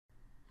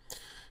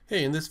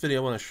Hey, in this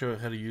video I want to show you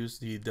how to use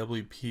the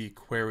WP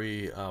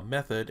query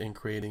method in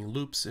creating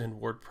loops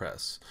in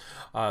WordPress.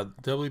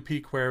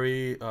 WP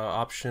query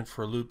option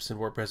for loops in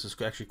WordPress is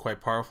actually quite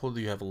powerful.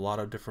 You have a lot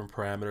of different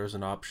parameters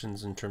and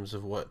options in terms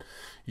of what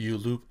you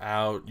loop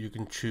out. You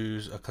can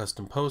choose a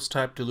custom post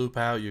type to loop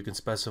out. You can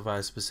specify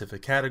a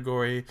specific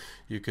category.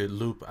 You could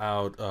loop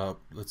out,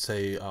 let's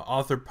say,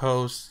 author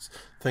posts,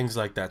 things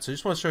like that. So I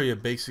just want to show you a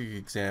basic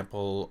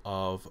example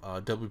of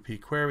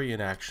WP query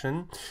in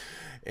action.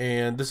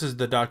 And this is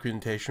the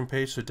documentation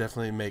page, so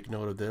definitely make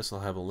note of this. I'll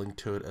have a link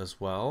to it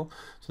as well.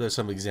 So there's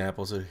some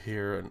examples of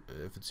here, and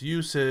if it's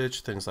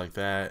usage, things like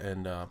that.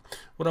 And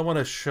what I want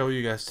to show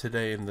you guys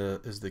today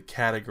is the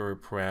category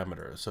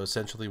parameter. So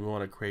essentially we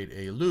want to create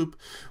a loop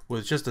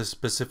with just a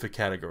specific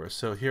category.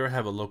 So here I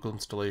have a local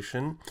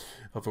installation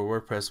of a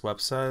WordPress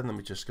website. Let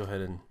me just go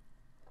ahead and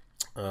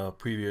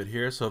preview it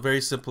here. So a very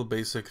simple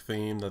basic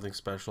theme, nothing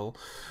special.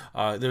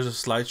 There's a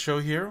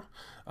slideshow here.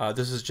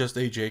 This is just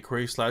a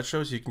jQuery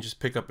slideshow, so you can just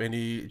pick up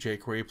any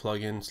jQuery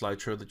plugin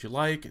slideshow that you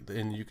like,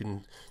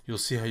 and you'll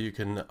see how you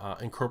can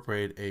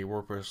incorporate a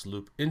WordPress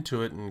loop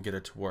into it and get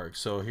it to work.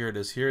 So here it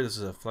is here. This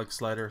is a flex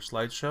slider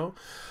slideshow.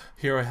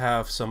 Here I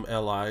have some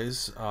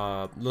LIs,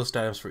 list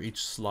items for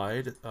each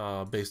slide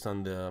based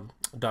on the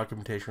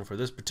documentation for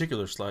this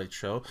particular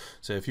slideshow.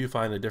 So if you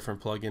find a different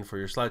plugin for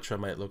your slideshow, it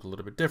might look a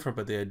little bit different,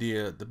 but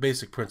the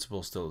basic principle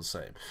is still the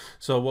same.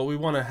 So what we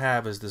want to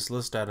have is this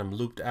list item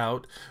looped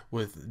out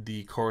with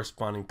the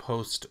corresponding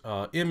post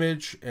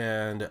image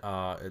and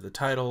the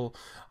title,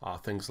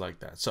 things like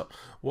that. So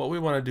what we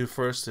want to do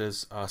first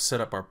is set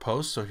up our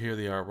posts. So here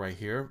they are right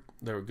here.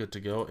 They're good to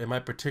go. In my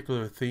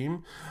particular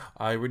theme,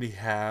 I already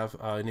have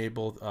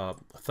enabled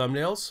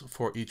thumbnails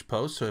for each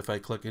post. So if I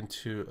click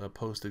into a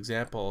post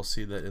example, I'll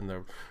see that in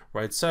the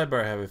right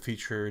sidebar I have a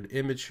featured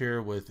image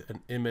here with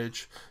an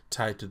image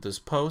tied to this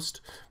post.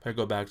 If I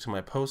go back to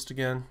my post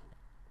again,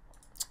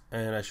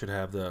 and I should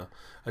have a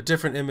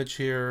different image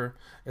here,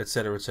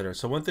 etc., etc.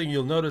 So one thing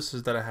you'll notice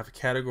is that I have a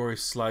category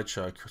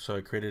slideshow. So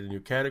I created a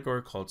new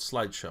category called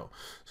slideshow.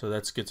 So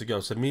that's good to go.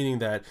 So meaning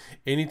that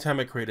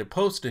anytime I create a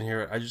post in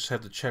here, I just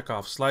have to check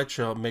off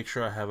slideshow, make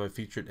sure I have a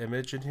featured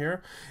image in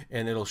here,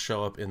 and it'll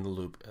show up in the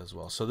loop as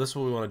well. So this is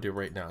what we want to do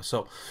right now.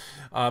 So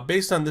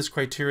based on this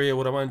criteria,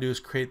 what I want to do is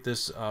create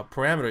this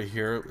parameter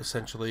here,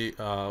 essentially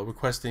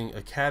requesting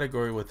a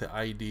category with the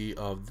ID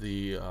of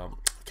the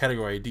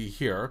category ID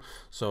here.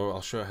 So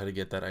I'll show you how to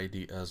get that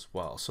ID as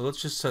well. So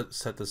let's just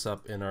set this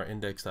up in our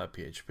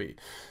index.php.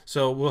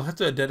 So we'll have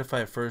to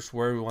identify first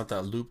where we want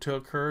that loop to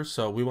occur.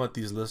 So we want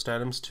these list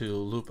items to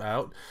loop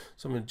out.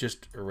 So I'm going to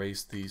just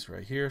erase these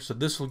right here. So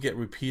this will get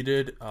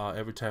repeated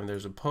every time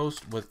there's a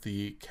post with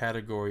the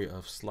category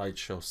of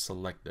slideshow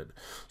selected.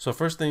 So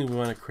first thing we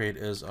want to create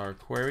is our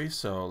query.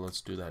 So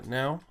let's do that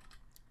now.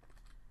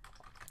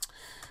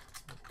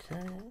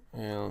 Okay,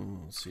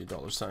 and let's see,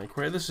 $sign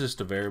query. This is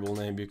just a variable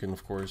name. You can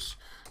of course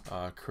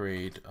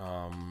create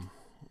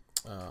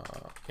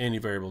any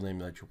variable name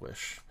that you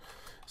wish.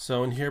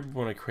 So in here we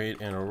want to create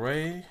an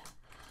array.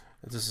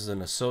 This is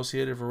an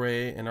associative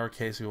array. In our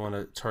case, we want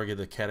to target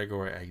the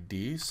category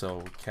ID.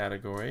 So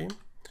category,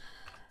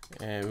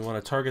 and we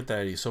want to target the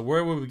ID. So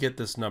where would we get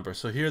this number?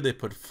 So here they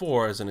put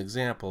 4 as an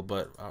example,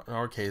 but in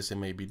our case it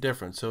may be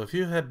different. So if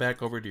you head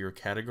back over to your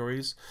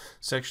categories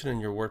section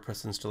in your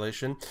WordPress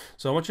installation,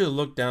 so I want you to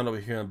look down over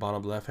here in the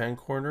bottom left hand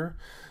corner.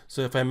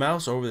 So if I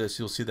mouse over this,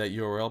 you'll see that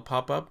URL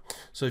pop up.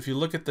 So if you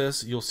look at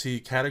this, you'll see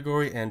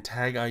category and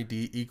tag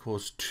ID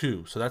equals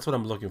 2. So that's what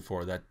I'm looking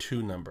for, that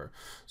 2 number.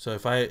 So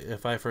if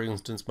I for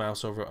instance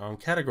mouse over on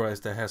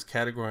categories, that has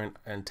category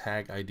and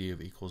tag ID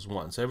of equals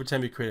 1. So every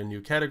time you create a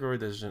new category,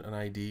 there's an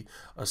ID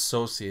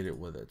associated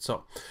with it.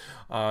 So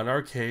in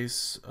our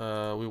case,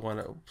 we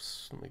want to,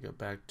 let me go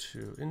back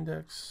to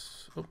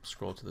index.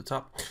 Scroll to the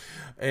top,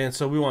 and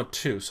so we want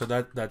 2. So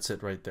that's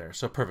it right there.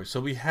 So perfect. So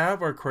we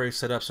have our query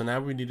set up. So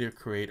now we need to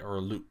create our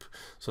loop.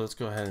 So let's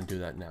go ahead and do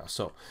that now.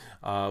 So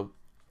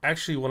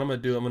actually what I'm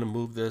going to do, I'm going to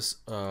move this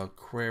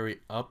query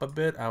up a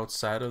bit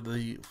outside of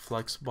the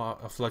flex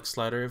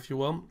slider, if you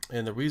will.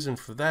 And the reason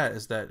for that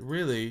is that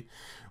really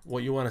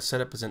what you want to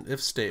set up is an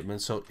if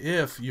statement. So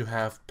if you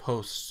have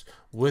posts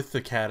with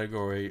the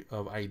category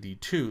of ID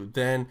 2,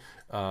 then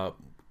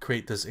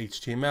create this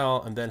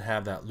HTML and then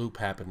have that loop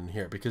happen in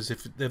here, because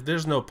if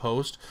there's no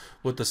post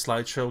with the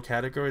slideshow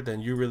category, then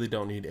you really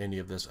don't need any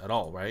of this at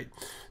all, right?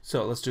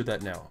 So let's do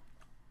that now.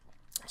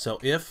 So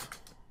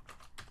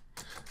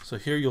so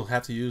here you'll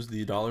have to use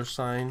the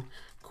 $sign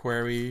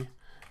query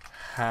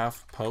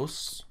have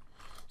posts.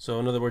 So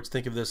in other words,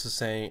 think of this as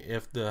saying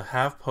if the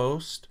have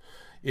post,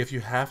 if you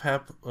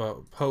have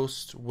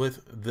post with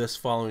this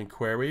following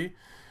query,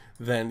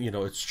 then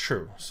it's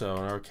true. So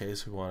in our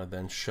case, we want to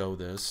then show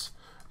this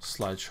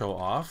slideshow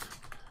off,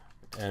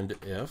 and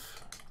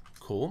if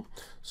cool.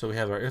 So we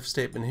have our if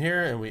statement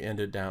here, and we end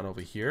it down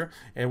over here.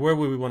 And where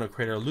we want to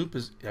create our loop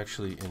is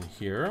actually in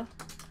here.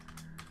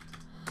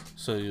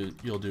 So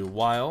you'll do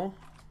while.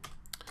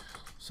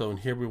 So in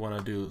here we want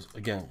to do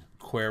again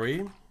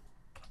query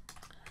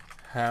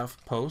have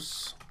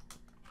posts.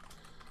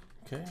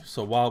 Okay,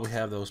 so while we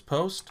have those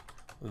post,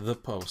 the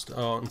post.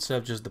 Oh, instead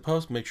of just the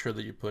post, make sure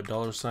that you put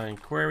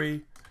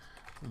 $query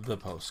the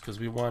post, because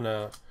we want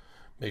to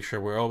make sure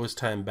we're always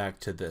tying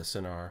back to this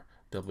in our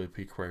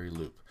WP query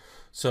loop.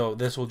 So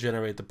this will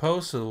generate the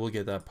post, so we'll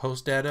get that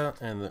post data,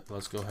 and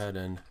let's go ahead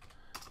and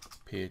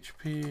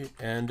PHP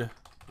and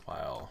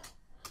while.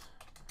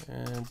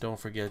 And don't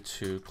forget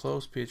to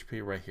close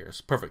PHP right here.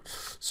 It's perfect.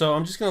 So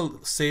I'm just going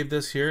to save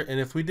this here. And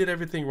if we did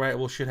everything right,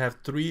 we should have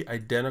 3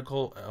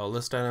 identical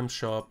list items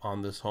show up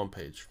on this home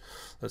page.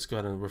 Let's go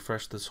ahead and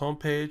refresh this home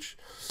page.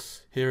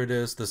 Here it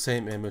is, the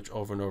same image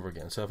over and over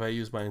again. So if I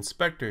use my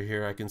inspector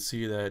here, I can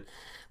see that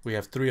we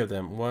have 3 of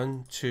them.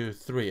 1, 2,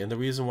 3. And the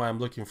reason why I'm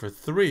looking for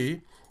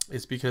 3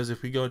 is because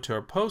if we go to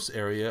our post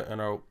area and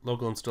our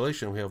local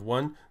installation, we have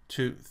 1,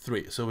 2,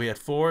 3. So we had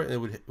 4, and it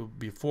would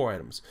be 4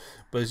 items.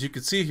 But as you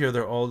can see here,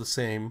 they're all the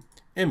same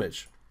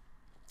image.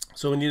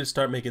 So we need to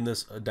start making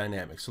this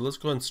dynamic. So let's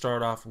go ahead and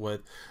start off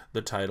with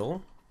the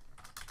title,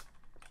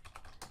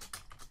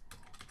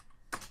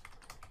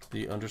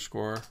 the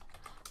underscore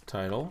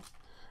title,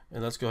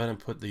 and let's go ahead and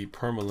put the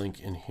permalink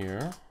in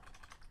here.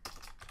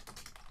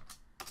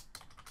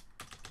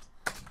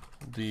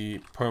 The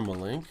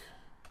permalink.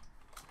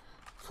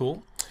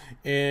 Cool.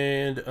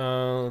 And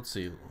let's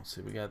see,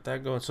 we got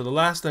that going. So the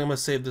last thing, I'm going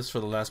to save this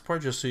for the last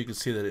part just so you can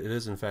see that it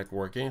is in fact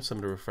working. So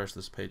I'm going to refresh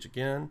this page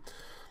again,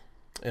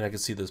 and I can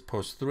see this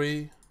post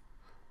 3,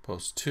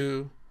 post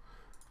 2,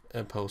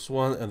 and post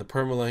 1, and the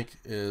permalink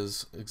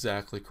is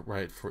exactly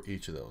right for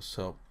each of those.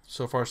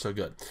 So far so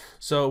good.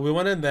 So we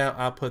want to now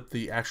output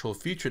the actual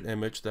featured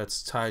image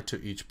that's tied to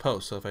each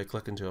post. So if I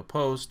click into a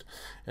post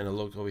and I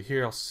look over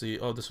here, I'll see,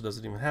 oh, this one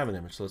doesn't even have an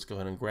image. So let's go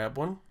ahead and grab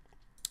one.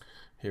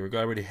 Here we go.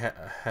 I already had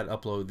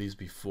uploaded these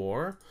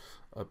before.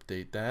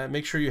 Update that.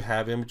 Make sure you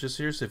have images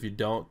here. So if you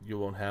don't, you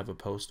won't have a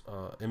post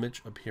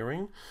image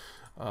appearing.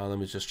 Let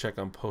me just check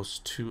on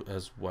post 2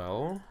 as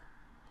well.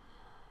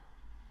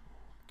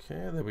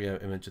 Okay, there we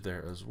have image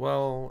there as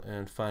well.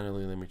 And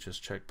finally, let me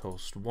just check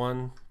post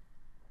 1.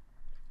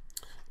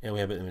 And we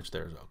have an image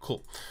there as well.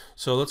 Cool.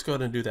 So let's go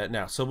ahead and do that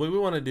now. So what we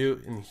want to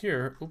do in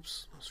here,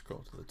 oops,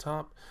 scroll to the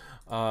top,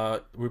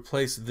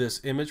 replace this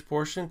image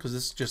portion, because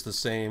this is just the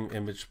same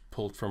image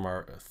pulled from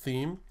our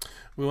theme.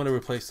 We want to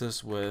replace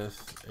this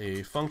with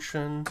a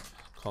function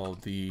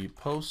called the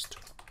post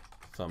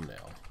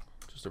thumbnail.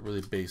 Just a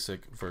really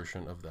basic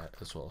version of that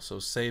as well. So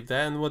save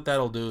that, and what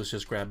that'll do is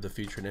just grab the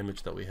featured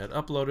image that we had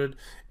uploaded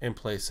and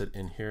place it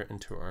in here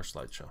into our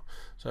slideshow.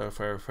 So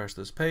if I refresh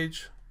this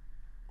page,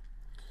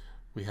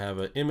 we have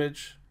an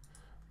image.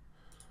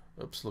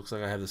 Oops, looks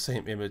like I have the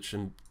same image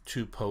in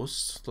 2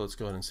 posts. So let's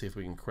go ahead and see if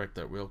we can correct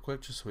that real quick,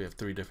 just so we have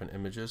 3 different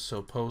images.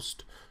 So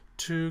post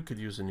 2 could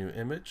use a new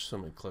image. So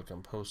I'm going to click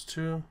on post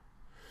 2.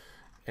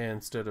 And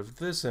instead of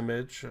this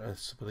image, I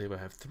believe I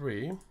have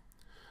 3.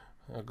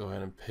 I'll go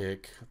ahead and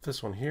pick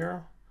this one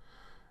here,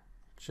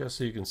 just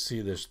so you can see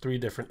there's 3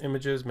 different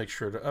images. Make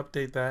sure to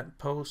update that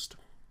post.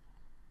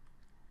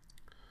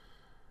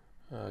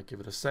 Give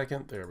it a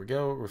second. There we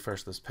go.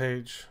 Refresh this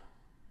page.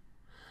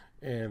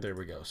 And there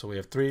we go. So we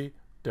have 3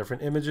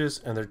 different images,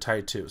 and they're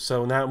tied to.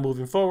 So now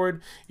moving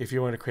forward, if you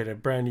want to create a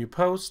brand new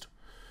post,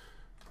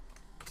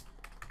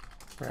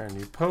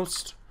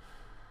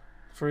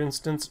 for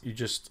instance, you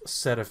just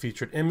set a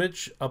featured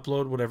image,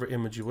 upload whatever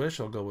image you wish.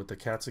 I'll go with the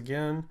cats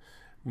again.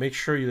 Make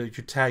sure that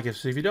you tag it.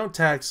 So if you don't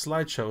tag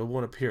slideshow, it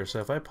won't appear. So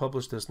if I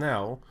publish this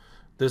now,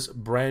 this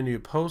brand new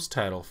post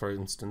title, for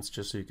instance,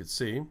 just so you can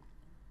see,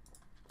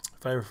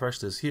 if I refresh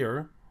this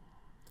here,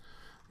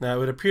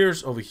 now it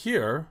appears over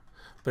here,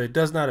 but it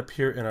does not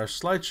appear in our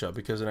slideshow,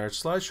 because in our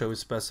slideshow we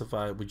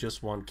specify we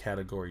just want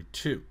category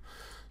 2.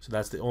 So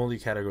that's the only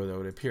category that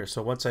would appear.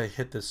 So once I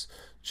hit this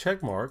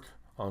check mark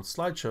on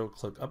slideshow,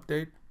 click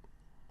update,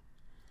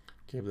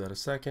 give that a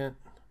second,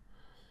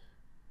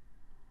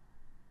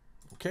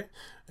 okay,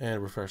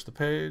 and refresh the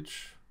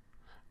page,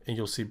 and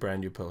you'll see brand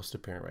new post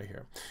appearing right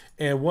here.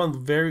 And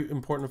one very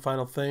important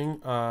final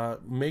thing,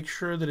 make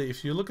sure that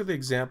if you look at the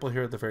example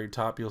here at the very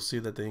top, you'll see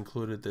that they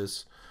included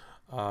this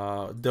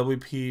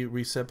WP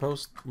reset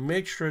post.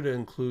 Make sure to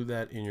include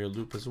that in your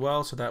loop as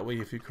well, so that way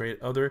if you create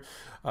other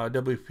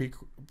WP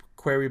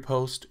query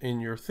posts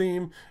in your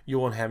theme, you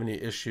won't have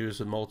any issues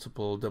with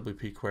multiple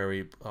WP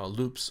query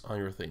loops on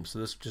your theme. So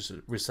this just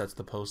resets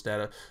the post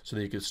data so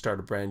that you can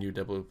start a brand new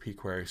WP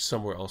query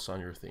somewhere else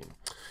on your theme.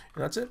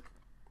 And that's it.